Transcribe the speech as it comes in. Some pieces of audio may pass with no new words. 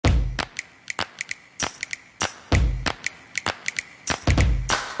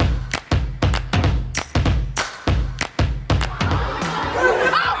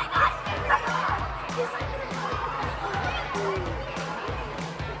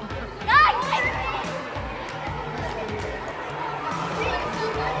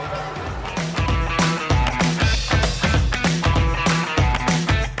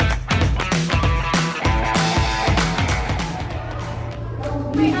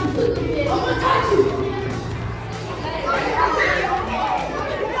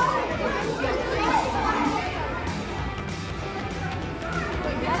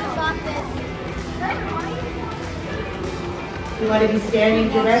want to be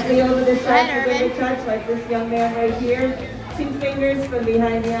standing directly over the shark with a touch, like this young man right here. 2 fingers from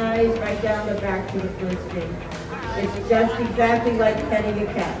behind the eyes, right down the back to the first finger. It's just exactly like petting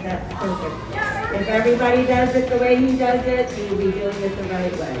a cat. That's perfect. If everybody does it the way he does it, you'll be doing it the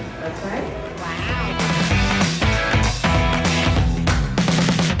right way. Okay? Wow.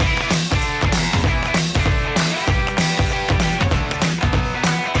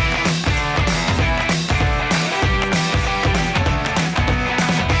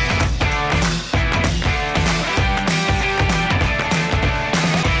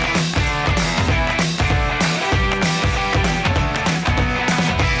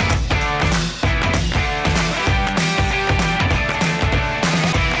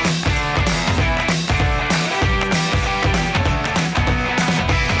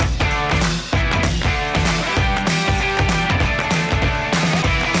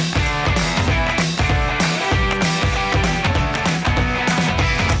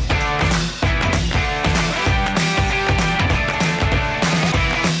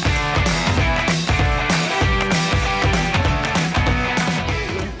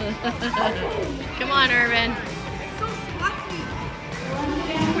 Come on, Irvin. It's so fluffy.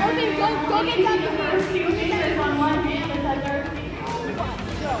 Irvin, go get down the first few fingers on one hand and then there's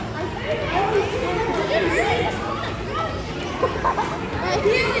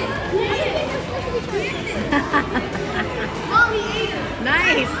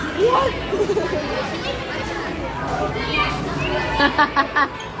Nice.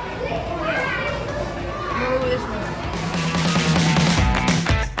 Move this one.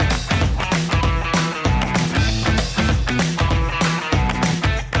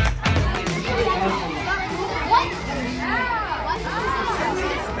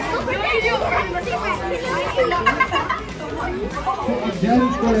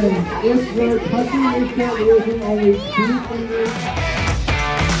 Demonstrating if we're touching each other using only 2 fingers.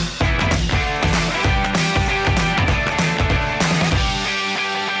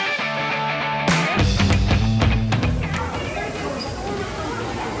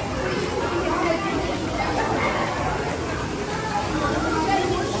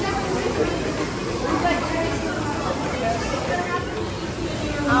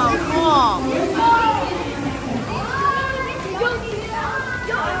 Oh, cool.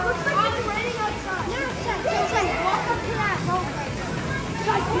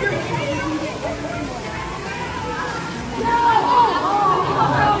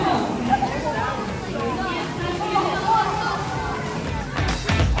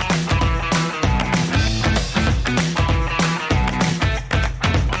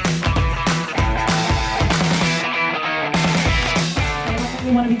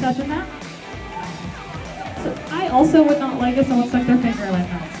 You want to be touching that? So I also would not like if someone stuck their finger in my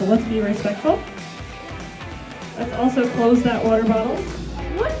mouth, so let's be respectful. Let's also close that water bottle.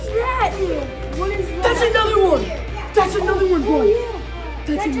 What's that? What is that? That's another one! That's another one, bro!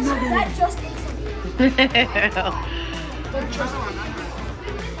 That just ate something. Ew. That just